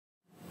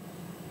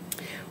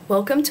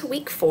Welcome to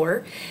week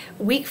 4.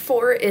 Week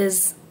 4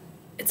 is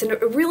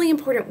a really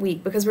important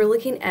week because we're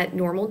looking at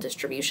normal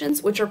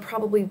distributions, which are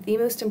probably the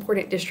most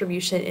important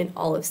distribution in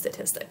all of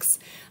statistics.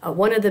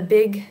 One of the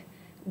big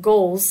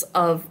goals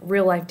of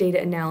real-life data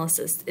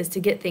analysis is to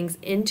get things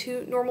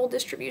into normal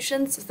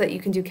distributions so that you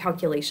can do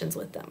calculations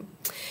with them.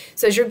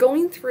 So as you're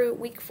going through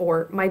week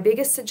 4, my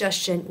biggest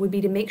suggestion would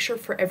be to make sure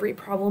for every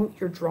problem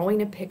you're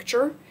drawing a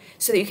picture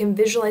so that you can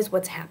visualize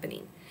what's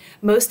happening.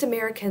 Most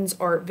Americans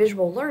are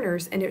visual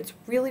learners, and it's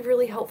really,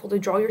 really helpful to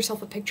draw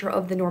yourself a picture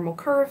of the normal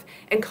curve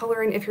and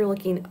color in if you're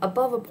looking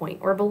above a point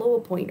or below a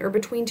point or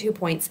between 2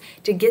 points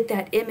to get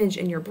that image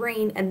in your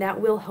brain, and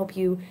that will help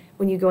you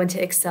when you go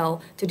into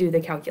Excel to do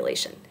the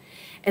calculation.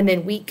 And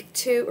then week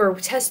 2, or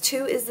test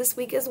 2 is this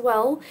week as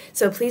well.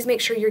 So please make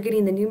sure you're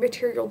getting the new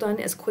material done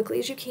as quickly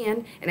as you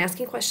can and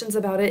asking questions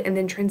about it, and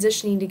then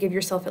transitioning to give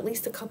yourself at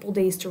least a couple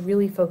days to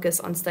really focus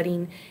on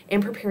studying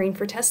and preparing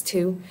for test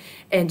 2.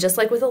 And just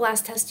like with the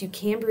last test, you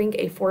can bring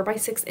a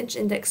 4x6-inch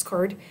index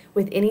card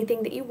with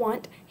anything that you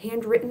want,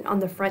 handwritten on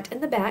the front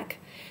and the back.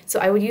 So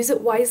I would use it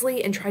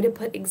wisely and try to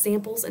put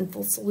examples and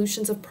full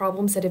solutions of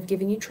problems that have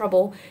given you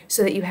trouble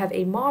so that you have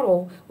a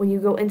model when you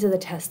go into the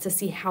test to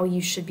see how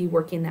you should be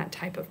working that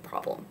type of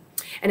problem.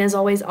 And as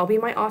always, I'll be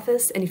in my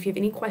office, and if you have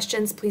any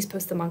questions, please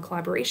post them on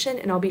Collaboration,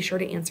 and I'll be sure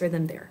to answer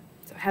them there.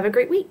 So have a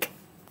great week.